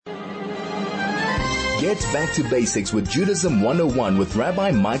Get back to basics with Judaism 101 with Rabbi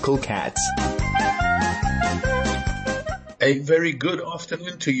Michael Katz. A very good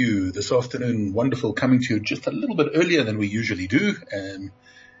afternoon to you. This afternoon, wonderful, coming to you just a little bit earlier than we usually do,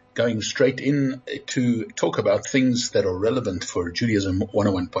 going straight in to talk about things that are relevant for Judaism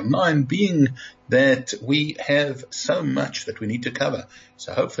 101.9, being that we have so much that we need to cover.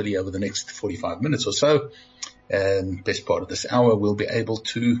 So hopefully over the next 45 minutes or so, best part of this hour, we'll be able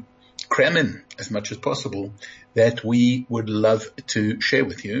to cram in as much as possible that we would love to share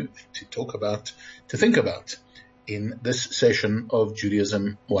with you, to talk about, to think about in this session of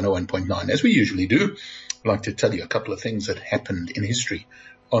Judaism 101.9. As we usually do, I'd like to tell you a couple of things that happened in history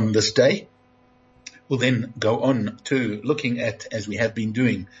on this day. We'll then go on to looking at, as we have been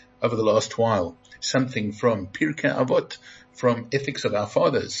doing over the last while, something from Pirkei Avot, from Ethics of Our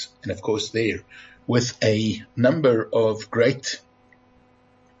Fathers, and of course there with a number of great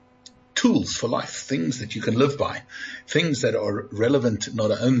tools for life, things that you can live by, things that are relevant not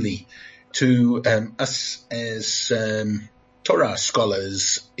only to us as Torah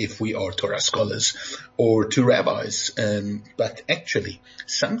scholars, if we are Torah scholars, or to rabbis, but actually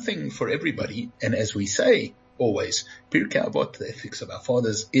something for everybody. And as we say always, Pirkei Avot, the Ethics of Our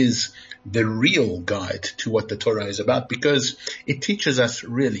Fathers, is the real guide to what the Torah is about, because it teaches us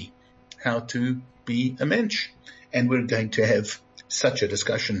really how to be a mensch. And we're going to have such a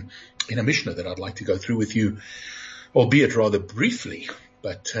discussion in a Mishnah that I'd like to go through with you, albeit rather briefly,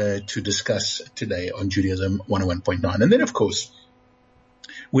 but to discuss today on Judaism 101.9. And then, of course,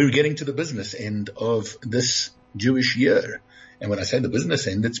 we're getting to the business end of this Jewish year. And when I say the business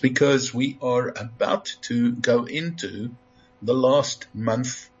end, it's because we are about to go into the last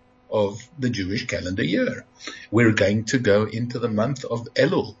month of the Jewish calendar year. We're going to go into the month of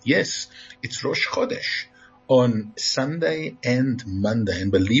Elul. Yes, it's Rosh Chodesh on Sunday and Monday.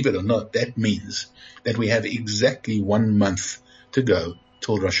 And believe it or not, that means that we have exactly 1 month to go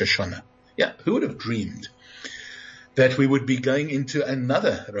till Rosh Hashanah. Yeah, who would have dreamed that we would be going into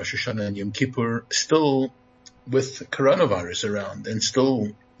another Rosh Hashanah and Yom Kippur still with coronavirus around, and still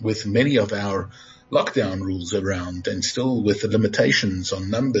with many of our lockdown rules around, and still with the limitations on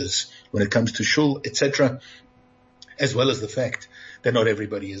numbers when it comes to shul, etc., as well as the fact that not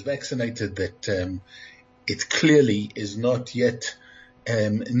everybody is vaccinated, that it clearly is not yet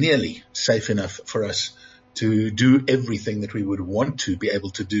nearly safe enough for us to do everything that we would want to be able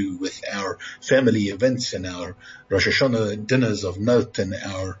to do with our family events and our Rosh Hashanah dinners of note and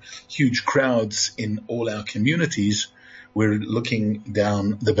our huge crowds in all our communities. We're looking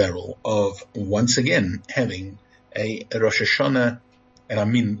down the barrel of once again having a Rosh Hashanah, and I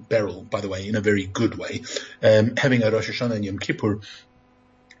mean barrel, by the way, in a very good way, having a Rosh Hashanah and Yom Kippur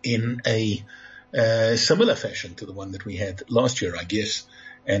in a similar fashion to the one that we had last year, I guess.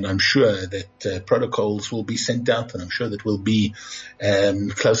 And I'm sure that protocols will be sent out, and I'm sure that we'll be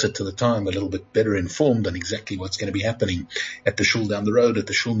closer to the time, a little bit better informed on exactly what's going to be happening at the shul down the road, at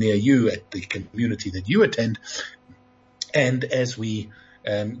the shul near you, at the community that you attend. And as we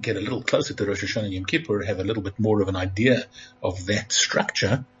get a little closer to Rosh Hashanah and Yom Kippur, have a little bit more of an idea of that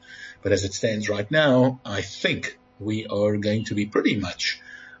structure. But as it stands right now, I think we are going to be pretty much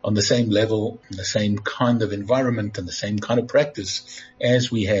on the same level, the same kind of environment, and the same kind of practice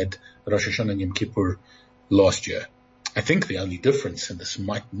as we had Rosh Hashanah and Yom Kippur last year. I think the only difference, and this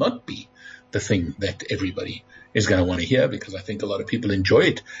might not be the thing that everybody is going to want to hear, because I think a lot of people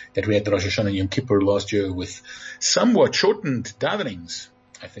enjoyed that we had the Rosh Hashanah and Yom Kippur last year with somewhat shortened davenings.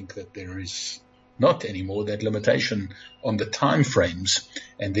 I think that there is not anymore that limitation on the time frames,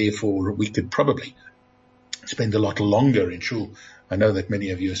 and therefore we could probably spend a lot longer in shul. I know that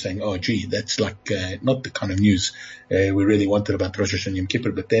many of you are saying, oh, gee, that's like not the kind of news we really wanted about Rosh Hashanah and Yom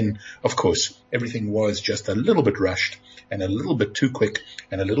Kippur. But then, of course, everything was just a little bit rushed and a little bit too quick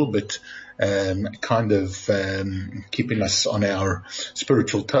and a little bit keeping us on our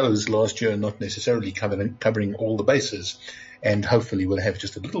spiritual toes last year, not necessarily covering all the bases. And hopefully we'll have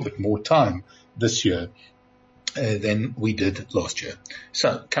just a little bit more time this year than we did last year.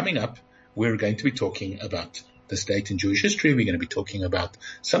 So coming up, we're going to be talking about this date in Jewish history. We're going to be talking about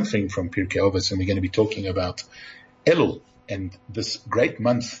something from Pirkei Avos, and we're going to be talking about Elul and this great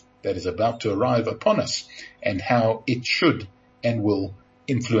month that is about to arrive upon us, and how it should and will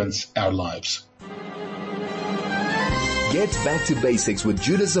influence our lives. Get back to basics with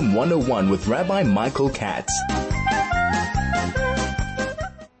Judaism 101 with Rabbi Michael Katz.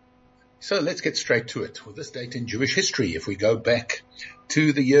 So let's get straight to it. With this date in Jewish history, if we go back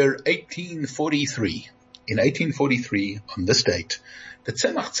to the year 1843, in 1843, on this date, the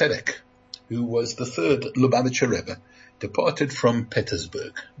Tzemach Tzedek, who was the third Lubavitcher Rebbe, departed from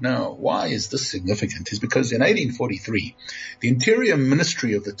Petersburg. Now, why is this significant? It's because in 1843, the Interior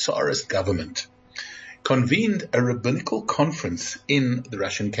Ministry of the Tsarist government convened a rabbinical conference in the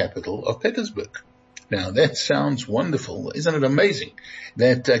Russian capital of Petersburg. Now, that sounds wonderful. Isn't it amazing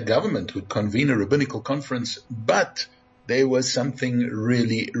that a government would convene a rabbinical conference, but there was something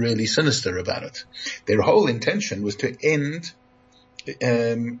really, really sinister about it. Their whole intention was to end,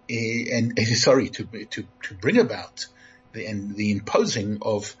 to bring about the imposing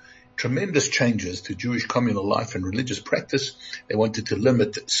of tremendous changes to Jewish communal life and religious practice. They wanted to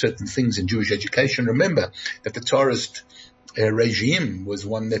limit certain things in Jewish education. Remember that the Tsarist regime was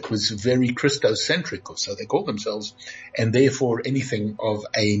one that was very Christocentric, or so they called themselves, and therefore anything of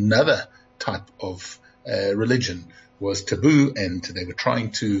another type of religion was taboo, and they were trying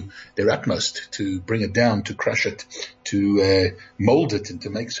to their utmost to bring it down, to crush it, to mold it, and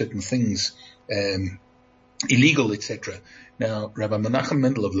to make certain things illegal, etc. Now, Rabbi Menachem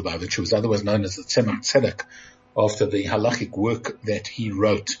Mendel of Lubavitch, who was otherwise known as the Tzemach Tzedek, after the halachic work that he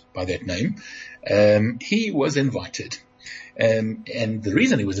wrote by that name, he was invited. And the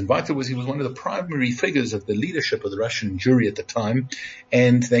reason he was invited was he was one of the primary figures of the leadership of the Russian Jewry at the time,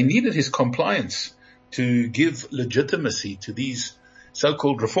 and they needed his compliance to give legitimacy to these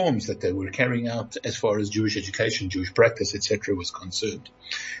so-called reforms that they were carrying out as far as Jewish education, Jewish practice, etc. was concerned.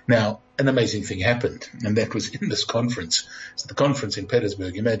 Now, an amazing thing happened, and that was in this conference. So the conference in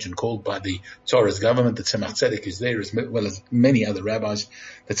Petersburg, imagine, called by the Tsarist government. The Tzemach Tzedek is there, as well as many other rabbis.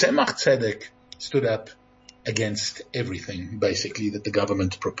 The Tzemach Tzedek stood up against everything, basically, that the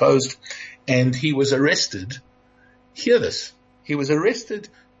government proposed, and he was arrested. Hear this. He was arrested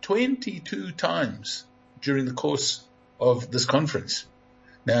 22 times during the course of this conference.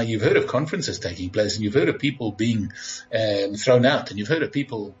 Now, you've heard of conferences taking place, and you've heard of people being thrown out, and you've heard of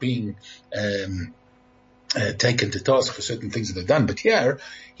people being taken to task for certain things that they've done. But here,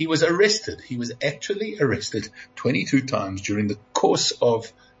 he was arrested. He was actually arrested 22 times during the course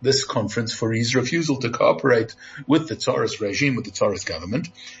of this conference for his refusal to cooperate with the Tsarist regime, with the Tsarist government.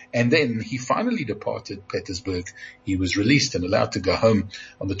 And then he finally departed Petersburg. He was released and allowed to go home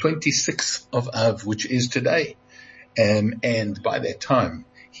on the 26th of Av, which is today. And by that time,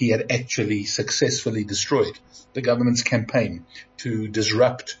 he had actually successfully destroyed the government's campaign to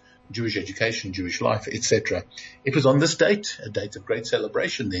disrupt Jewish education, Jewish life, etc. It was on this date, a date of great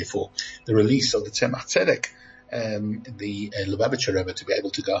celebration, therefore, the release of the Tzemach Tzedek, the Lubavitcher Rebbe, to be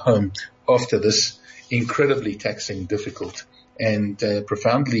able to go home after this incredibly taxing, difficult, and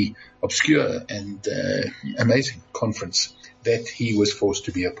profoundly obscure and amazing conference that he was forced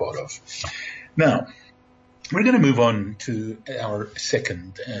to be a part of. Now, we're going to move on to our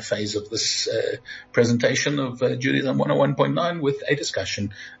second phase of this presentation of Judaism 101.9 with a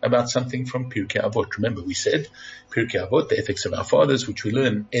discussion about something from Pirkei Avot. Remember, we said Pirkei Avot, the ethics of our fathers, which we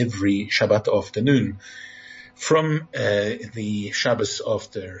learn every Shabbat afternoon from the Shabbos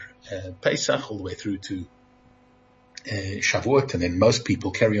after Pesach all the way through to Shavuot, and then most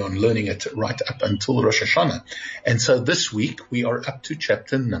people carry on learning it right up until Rosh Hashanah. And so this week we are up to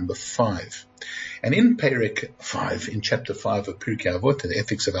chapter number 5. And in Perek 5, in chapter 5 of Pirkei Avot, the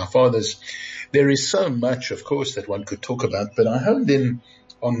ethics of our fathers, there is so much, of course, that one could talk about, but I honed in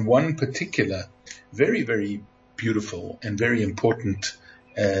on one particular very, very beautiful and very important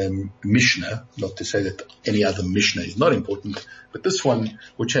Mishnah, not to say that any other Mishnah is not important, but this one,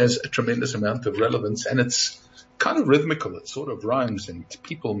 which has a tremendous amount of relevance, and it's kind of rhythmical, it sort of rhymes, and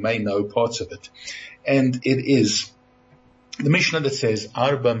people may know parts of it. And it is the Mishnah that says,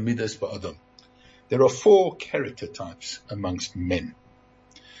 Arba midas ba'adam. There are 4 character types amongst men.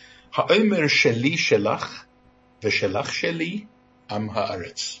 Ha'omer sheli shelach, v'shelach sheli am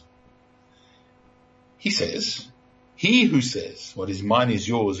ha'aretz. He says, he who says, what is mine is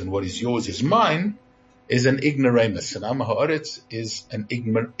yours, and what is yours is mine, is an ignoramus, and am ha'aretz is an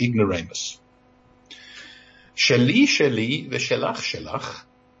ignoramus. Sheli sheli v'shelach shelach,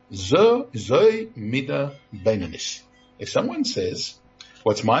 zoi mida beinanis. If someone says,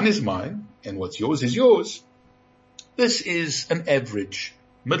 what's mine is mine, and what's yours is yours, this is an average,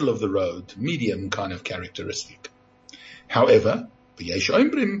 middle of the road, medium kind of characteristic. However, v'yesh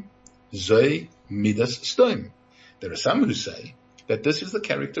ombrim, zoi midas stoim. There are some who say that this is the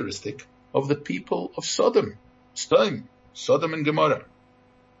characteristic of the people of Sodom, Sodom and Gomorrah.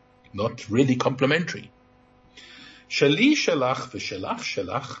 Not really complementary. Shali shalach v'shalach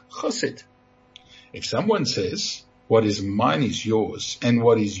shalach chosid. If someone says, what is mine is yours, and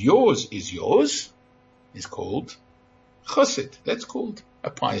what is yours is called chosid. That's called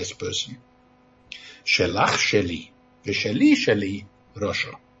a pious person. Shalach sheli v'shali shali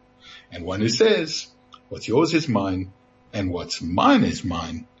rosha. And one who says, what's yours is mine, and what's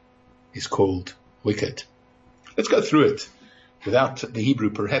mine is called wicked. Let's go through it without the Hebrew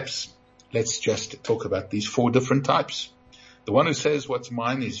perhaps. Let's just talk about these 4 different types. The one who says what's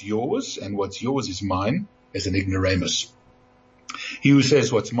mine is yours and what's yours is mine is an ignoramus. He who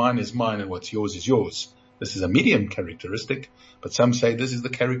says what's mine is mine and what's yours is yours. This is a medium characteristic, but some say this is the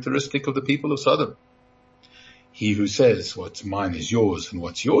characteristic of the people of Sodom. He who says what's mine is yours and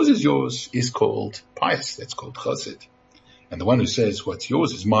what's yours is called pious. That's called chesed. And the one who says what's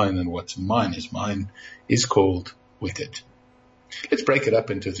yours is mine and what's mine is called wicked. Let's break it up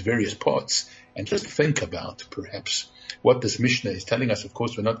into its various parts and just think about perhaps what this Mishnah is telling us. Of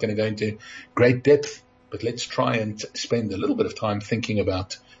course, we're not going to go into great depth, but let's try and spend a little bit of time thinking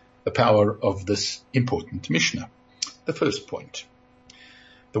about the power of this important Mishnah. The first point.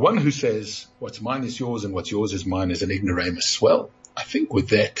 The one who says what's mine is yours and what's yours is mine is an ignoramus. Well, I think with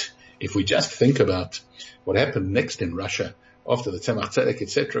that, if we just think about what happened next in Russia after the Tzemach Tzedek,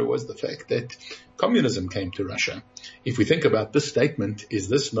 etc., was the fact that communism came to Russia. If we think about this statement, is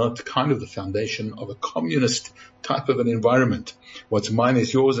this not kind of the foundation of a communist type of an environment? What's mine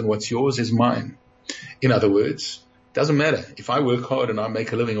is yours and what's yours is mine. In other words, it doesn't matter. If I work hard and I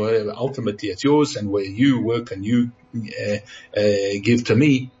make a living or whatever, ultimately it's yours, and where you work and you give to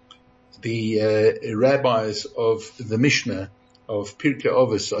me, the rabbis of the Mishnah of Pirkei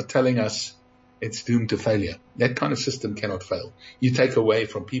Avos are telling us it's doomed to failure. That kind of system cannot fail. You take away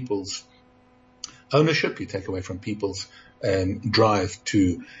from people's ownership, you take away from people's drive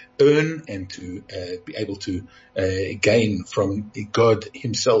to earn and to be able to gain from God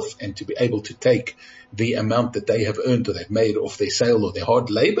himself, and to be able to take the amount that they have earned or they've made off their sale or their hard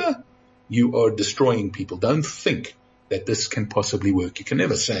labor. You are destroying people. Don't think that this can possibly work. You can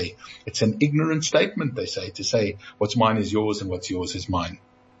never say. It's an ignorant statement, they say, to say what's mine is yours and what's yours is mine.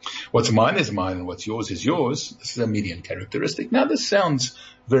 What's mine is mine and what's yours is yours. This is a median characteristic. Now, this sounds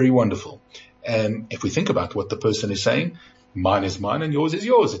very wonderful. And if we think about what the person is saying, mine is mine and yours is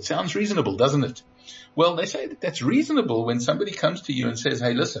yours. It sounds reasonable, doesn't it? Well, they say that that's reasonable when somebody comes to you and says,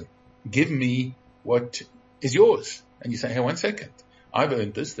 hey, listen, give me what is yours. And you say, hey, 1 second. I've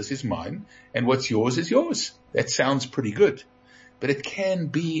earned this. This is mine. And what's yours is yours. That sounds pretty good. But it can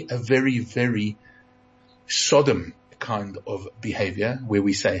be a very, very Sodom kind of behavior where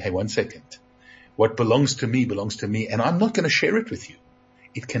we say, hey, 1 second. What belongs to me, and I'm not going to share it with you.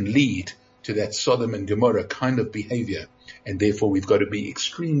 It can lead to that Sodom and Gomorrah kind of behavior. And therefore, we've got to be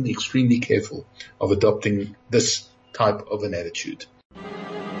extremely, extremely careful of adopting this type of an attitude.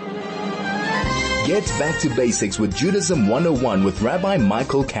 Get back to basics with Judaism 101 with Rabbi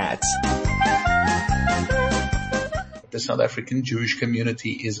Michael Katz. The South African Jewish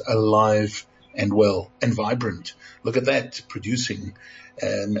community is alive and well and vibrant. Look at that, producing,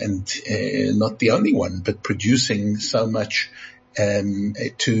 and not the only one, but producing so much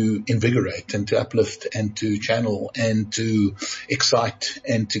to invigorate and to uplift and to channel and to excite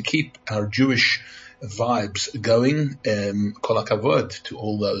and to keep our Jewish vibes going. Kol hakavod to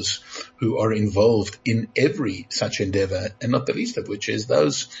all those who are involved in every such endeavor, and not the least of which is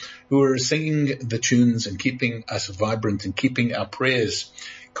those who are singing the tunes and keeping us vibrant and keeping our prayers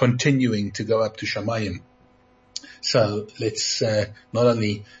continuing to go up to Shamayim. So let's not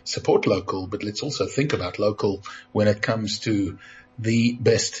only support local, but let's also think about local when it comes to the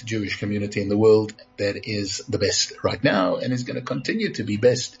best Jewish community in the world that is the best right now and is going to continue to be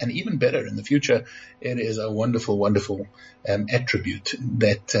best and even better in the future. It is a wonderful, wonderful attribute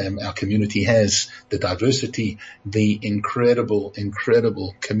that our community has, the diversity, the incredible,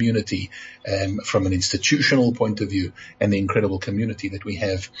 incredible community from an institutional point of view, and the incredible community that we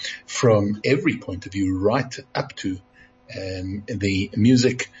have from every point of view, right up to the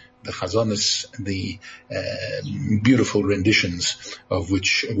music, the chazonis, the beautiful renditions of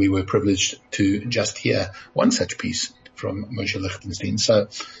which we were privileged to just hear one such piece from Moshe Lichtenstein. So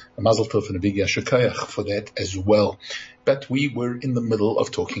a mazel tov and a big yasher koach for that as well. But we were in the middle of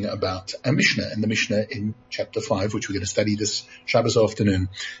talking about a Mishnah, and the Mishnah in chapter 5, which we're going to study this Shabbos afternoon,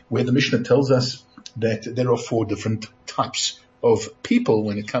 where the Mishnah tells us that there are 4 different types of people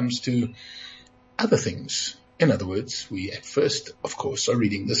when it comes to other things. In other words, we at first, of course, are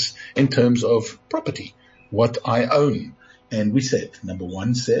reading this in terms of property, what I own. And we said, number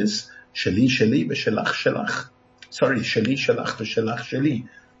 1 says, Shali, Shali, v'shelach, shelach. Sorry, Shali, shelach, v'shelach, shali.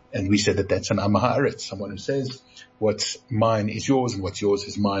 And we said that that's an Am Haaretz, someone who says, what's mine is yours and what's yours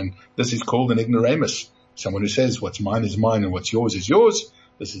is mine. This is called an ignoramus. Someone who says, what's mine is mine and what's yours is yours.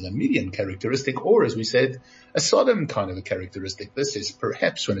 This is a median characteristic, or as we said, a Sodom kind of a characteristic. This is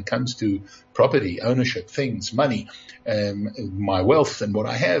perhaps when it comes to property, ownership, things, money, my wealth and what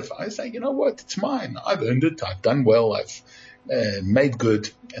I have, I say, you know what, it's mine. I've earned it. I've done well. I've made good.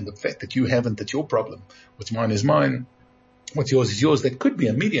 And the fact that you haven't, that's your problem. What's mine is mine. What's yours is yours. That could be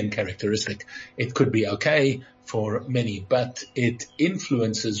a median characteristic. It could be okay for many, but it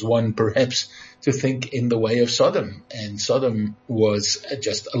influences one perhaps to think in the way of Sodom. And Sodom was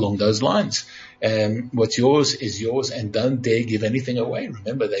just along those lines. What's yours is yours, and don't dare give anything away.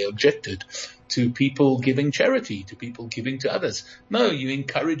 Remember, they objected to people giving charity, to people giving to others. No, you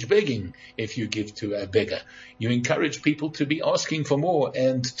encourage begging if you give to a beggar. You encourage people to be asking for more,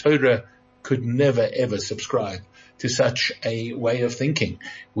 and Torah could never ever subscribe to such a way of thinking.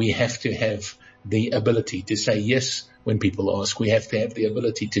 We have to have the ability to say yes when people ask. We have to have the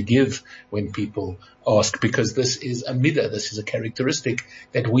ability to give when people ask, because this is a midah. This is a characteristic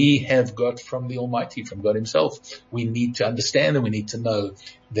that we have got from the Almighty, from God Himself. We need to understand and we need to know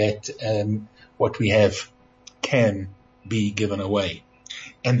that what we have can be given away.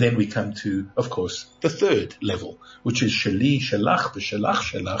 And then we come to, of course, the third level, which is sheli, shelach, v'shelach,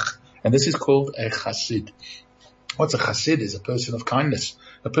 shelach. And this is called a chassid. What's a chassid? Is a person of kindness,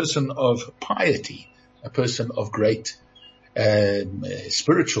 a person of piety, a person of great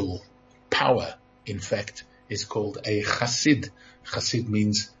spiritual power. In fact, is called a chassid. Chassid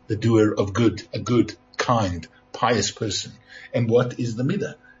means the doer of good, a good, kind, pious person. And what is the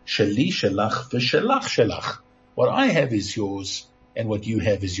midah? Sheli, shelach, v'shelach, shelach. What I have is yours, and what you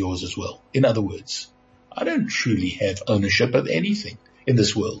have is yours as well. In other words, I don't truly have ownership of anything in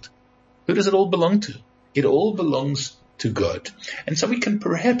this world. Who does it all belong to? It all belongs to God. And so we can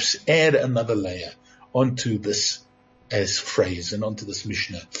perhaps add another layer onto this as phrase and onto this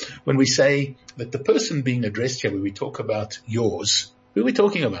Mishnah. When we say that the person being addressed here, when we talk about yours, who are we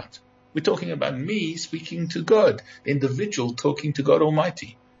talking about? We're talking about me speaking to God, the individual talking to God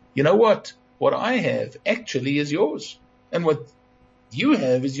Almighty. You know what? What I have actually is yours. And what you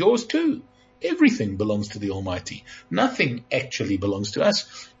have is yours too. Everything belongs to the Almighty. Nothing actually belongs to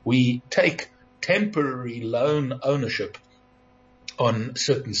us. We take temporary loan ownership on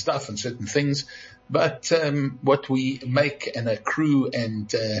certain stuff and certain things, but what we make and accrue and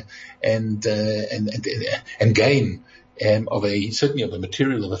gain of certainly of a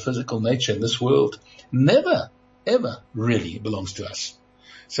material, of a physical nature in this world, never ever really belongs to us.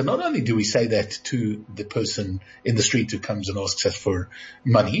 So not only do we say that to the person in the street who comes and asks us for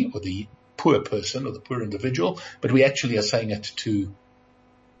money, or the poor person or the poor individual, but we actually are saying it to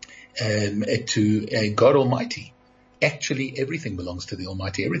God Almighty. Actually, everything belongs to the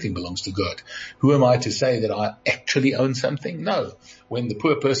Almighty. Everything belongs to God. Who am I to say that I actually own something? No. When the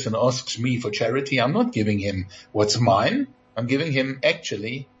poor person asks me for charity, I'm not giving him what's mine. I'm giving him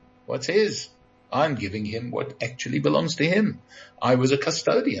actually what's his. I'm giving him what actually belongs to him. I was a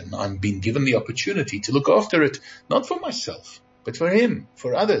custodian. I'm being given the opportunity to look after it, not for myself, but for him,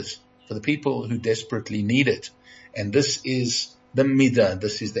 for others, for the people who desperately need it. And this is the midah.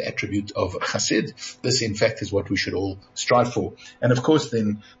 This is the attribute of chassid. This, in fact, is what we should all strive for. And of course,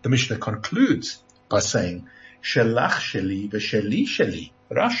 then the Mishnah concludes by saying, shelach sheli v'sheli sheli,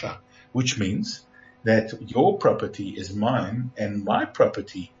 rasha, which means that your property is mine and my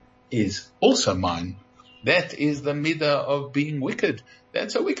property is also mine. That is the midah of being wicked.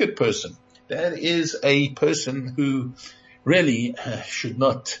 That's a wicked person. That is a person who really should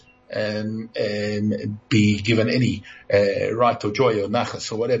not be given any right or joy or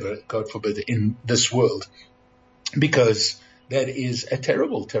nachas or whatever, God forbid, in this world, because that is a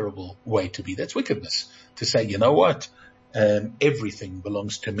terrible, terrible way to be. That's wickedness. To say, you know what, everything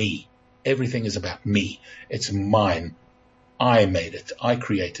belongs to me. Everything is about me. It's mine. I made it. I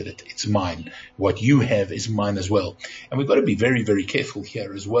created it. It's mine. What you have is mine as well. And we've got to be very, very careful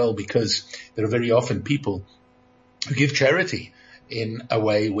here as well, because there are very often people who give charity in a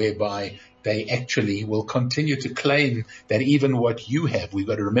way whereby they actually will continue to claim that even what you have, we've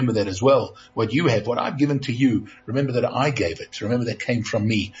got to remember that as well. What you have, what I've given to you, remember that I gave it. Remember that came from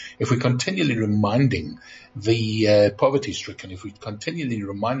me. If we're continually reminding the poverty-stricken, if we're continually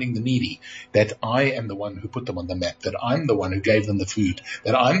reminding the needy that I am the one who put them on the map, that I'm the one who gave them the food,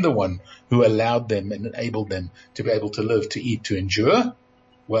 that I'm the one who allowed them and enabled them to be able to live, to eat, to endure,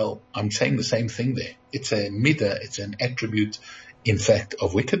 well, I'm saying the same thing there. It's a midah, it's an attribute, in fact,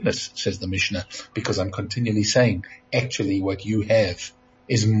 of wickedness, says the Mishnah, because I'm continually saying, actually what you have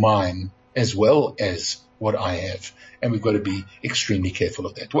is mine as well as what I have. And we've got to be extremely careful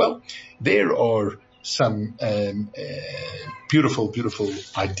of that. Well, there are some beautiful, beautiful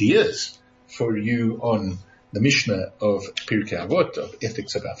ideas for you on the Mishnah of Pirkei Avot, of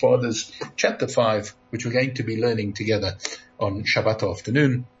Ethics of Our Fathers, chapter 5, which we're going to be learning together on Shabbat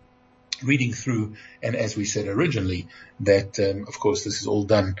afternoon, reading through, and as we said originally, that, of course, this is all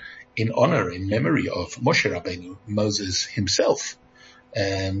done in honor, in memory of Moshe Rabbeinu, Moses himself,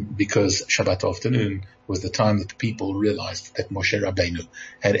 because Shabbat afternoon was the time that the people realized that Moshe Rabbeinu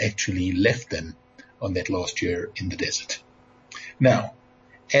had actually left them on that last year in the desert. Now,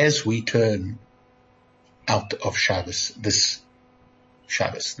 as we turn out of Shabbos, this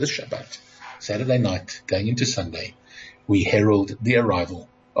Shabbat, Saturday night, going into Sunday, we herald the arrival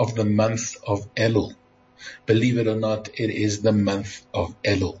of the month of Elul. Believe it or not, it is the month of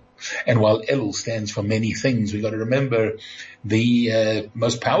Elul. And while Elul stands for many things, we've got to remember the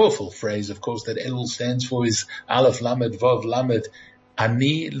most powerful phrase, of course, that Elul stands for is Aleph Lamed Vav Lamed,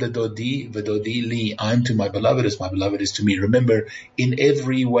 Ani ledodi v'dodi li. I'm to my beloved as my beloved is to me. Remember, in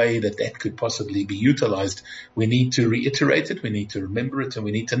every way that could possibly be utilized, we need to reiterate it, we need to remember it, and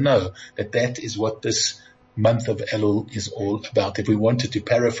we need to know that that is what this month of Elul is all about. If we wanted to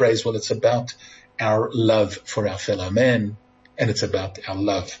paraphrase, well, it's about our love for our fellow man, and it's about our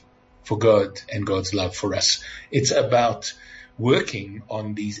love for God and God's love for us. It's about working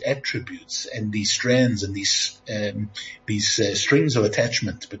on these attributes and these strands and these strings of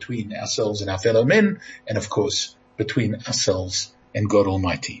attachment between ourselves and our fellow men, and of course between ourselves and God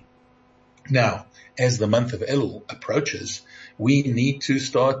Almighty. Now, as the month of Elul approaches, we need to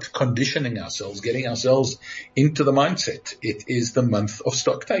start conditioning ourselves, getting ourselves into the mindset. It is the month of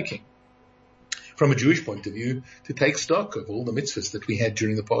stock taking. From a Jewish point of view, to take stock of all the mitzvahs that we had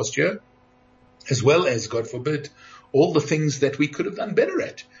during the past year, as well as, God forbid, all the things that we could have done better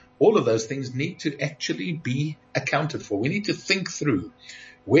at. All of those things need to actually be accounted for. We need to think through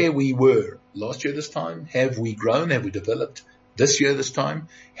where we were last year this time. Have we grown? Have we developed this year this time?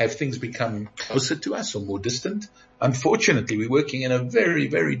 Have things become closer to us or more distant? Unfortunately, we're working in a very,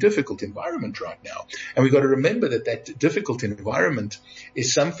 very difficult environment right now. And we've got to remember that that difficult environment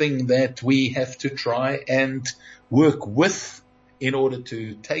is something that we have to try and work with in order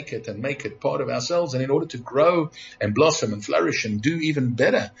to take it and make it part of ourselves, and in order to grow and blossom and flourish and do even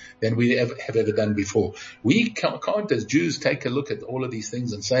better than we have ever done before. We can't as Jews take a look at all of these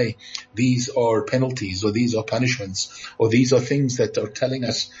things and say these are penalties or these are punishments or these are things that are telling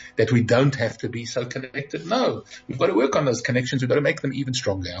us that we don't have to be so connected. No, we've got to work on those connections. We've got to make them even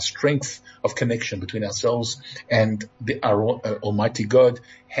stronger. Our strength of connection between ourselves and our Almighty God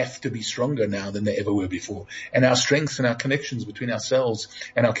have to be stronger now than they ever were before. And our strengths and our connections between ourselves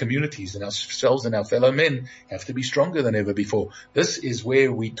and our communities and ourselves and our fellow men have to be stronger than ever before. This is where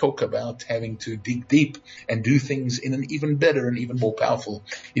we talk about having to dig deep and do things in an even better and even more powerful,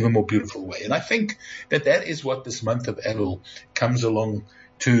 even more beautiful way. And I think that that is what this month of Elul comes along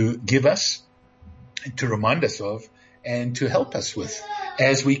to give us, to remind us of, and to help us with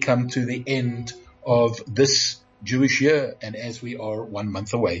as we come to the end of this Jewish year, and as we are 1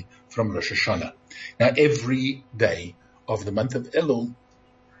 month away from Rosh Hashanah. Now, every day of the month of Elul,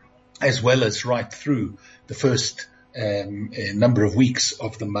 as well as right through the first number of weeks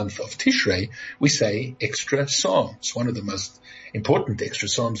of the month of Tishrei, we say extra psalms. One of the most important extra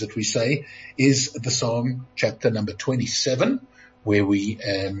psalms that we say is the Psalm chapter number 27, where we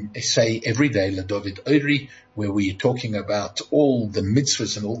say every day, LaDavid Oiri, where we are talking about all the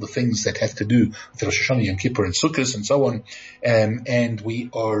mitzvahs and all the things that have to do with Rosh Hashanah, Yom Kippur, and Sukkot, and so on. And we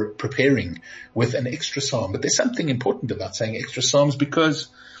are preparing with an extra psalm. But there's something important about saying extra psalms, because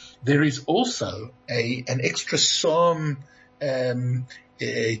there is also an extra psalm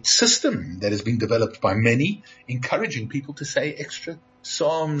a system that has been developed by many, encouraging people to say extra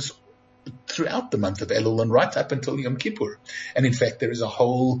psalms throughout the month of Elul and right up until Yom Kippur. And in fact, there is a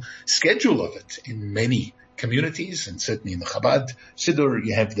whole schedule of it in many communities, and certainly in the Chabad Siddur,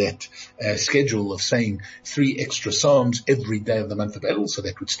 you have that schedule of saying 3 extra psalms every day of the month of Elul. So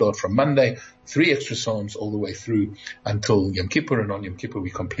that would start from Monday, 3 extra psalms all the way through until Yom Kippur, and on Yom Kippur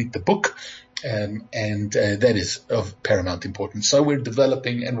we complete the book. And that is of paramount importance. So we're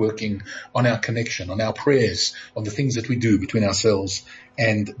developing and working on our connection, on our prayers, on the things that we do between ourselves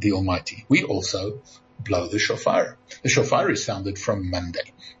and the Almighty. We also blow the shofar. The shofar is sounded from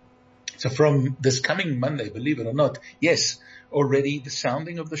Monday. So from this coming Monday, believe it or not, yes, already the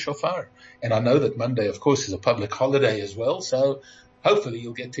sounding of the shofar. And I know that Monday, of course, is a public holiday as well. So hopefully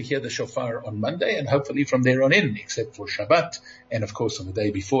you'll get to hear the shofar on Monday, and hopefully from there on in, except for Shabbat. And of course, on the day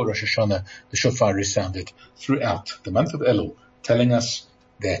before Rosh Hashanah, the shofar is sounded throughout the month of Elul, telling us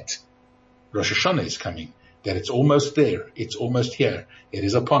that Rosh Hashanah is coming, that it's almost there, it's almost here, it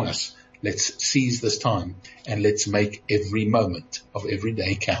is upon us. Let's seize this time and let's make every moment of every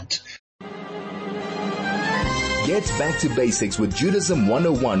day count. Get back to basics with Judaism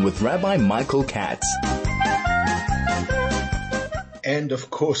 101 with Rabbi Michael Katz. And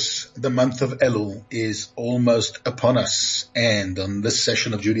of course, the month of Elul is almost upon us. And on this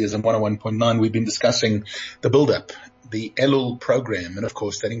session of Judaism 101.9, we've been discussing the build-up, the Elul program. And of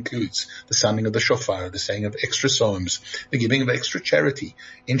course, that includes the sounding of the shofar, the saying of extra psalms, the giving of extra charity,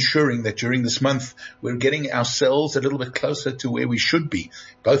 ensuring that during this month, we're getting ourselves a little bit closer to where we should be,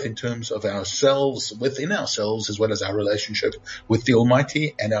 both in terms of ourselves, within ourselves, as well as our relationship with the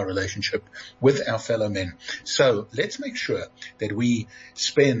Almighty and our relationship with our fellow men. So let's make sure that we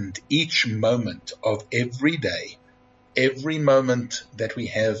spend each moment of every day, every moment that we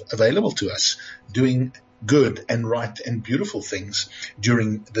have available to us, doing good and right and beautiful things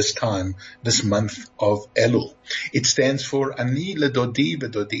during this time, this month of Elul. It stands for Ani ledodi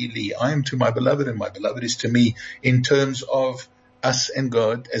v'dodi li. I am to my beloved and my beloved is to me, in terms of us and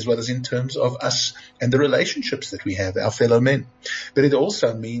God, as well as in terms of us and the relationships that we have, our fellow men. But it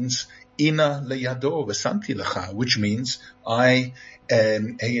also means Ina leyado v'samti lecha, which means I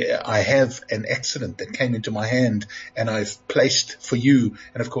have an accident that came into my hand and I've placed for you.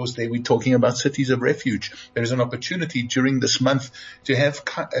 And of course, there we're talking about cities of refuge. There is an opportunity during this month to have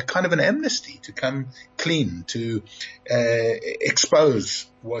a kind of an amnesty, to come clean, to expose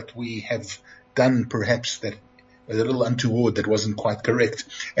what we have done, perhaps that a little untoward, that wasn't quite correct,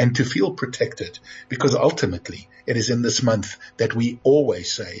 and to feel protected, because ultimately it is in this month that we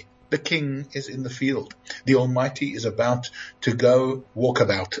always say, the King is in the field. The Almighty is about to go walk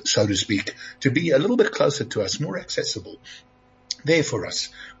about, so to speak, to be a little bit closer to us, more accessible, there for us,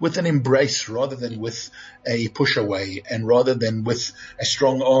 with an embrace rather than with a push away, and rather than with a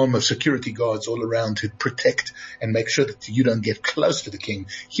strong arm of security guards all around to protect and make sure that you don't get close to the King.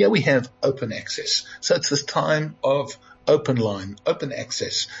 Here we have open access. So it's this time of open line, open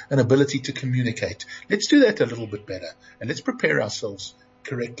access, an ability to communicate. Let's do that a little bit better, and let's prepare ourselves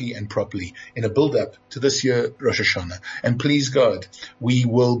correctly and properly in a build-up to this year, Rosh Hashanah. And please God, we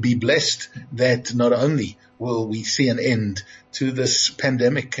will be blessed that not only will we see an end to this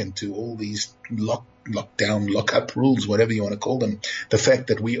pandemic and to all these lockdown, lock-up rules, whatever you want to call them, the fact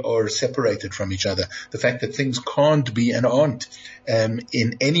that we are separated from each other, the fact that things can't be and aren't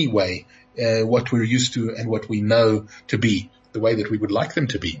in any way what we're used to and what we know to be, the way that we would like them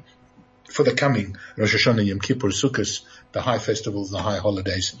to be, for the coming Rosh Hashanah, Yom Kippur, Sukkot, the high festivals, the high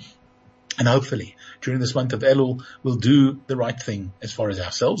holidays. And hopefully, during this month of Elul, we'll do the right thing as far as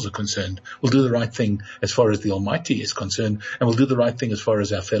ourselves are concerned. We'll do the right thing as far as the Almighty is concerned. And we'll do the right thing as far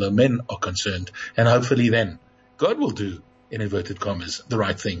as our fellow men are concerned. And hopefully then, God will do, in inverted commas, the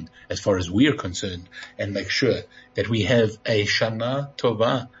right thing as far as we are concerned, and make sure that we have a Shana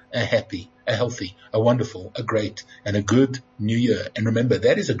Tova, a happy, a healthy, a wonderful, a great, and a good new year. And remember,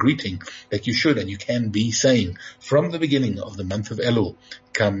 that is a greeting that you should and you can be saying from the beginning of the month of Elul,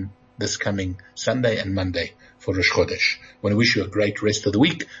 come this coming Sunday and Monday for Rosh Chodesh. I want to wish you a great rest of the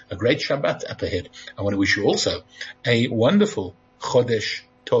week, a great Shabbat up ahead. I want to wish you also a wonderful Chodesh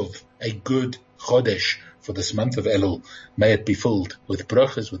Tov, a good Chodesh for this month of Elul. May it be filled with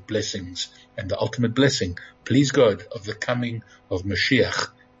brachas, with blessings, and the ultimate blessing, please God, of the coming of Mashiach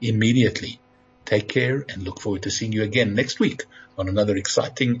immediately. Take care and look forward to seeing you again next week on another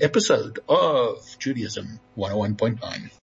exciting episode of Judaism 101.9.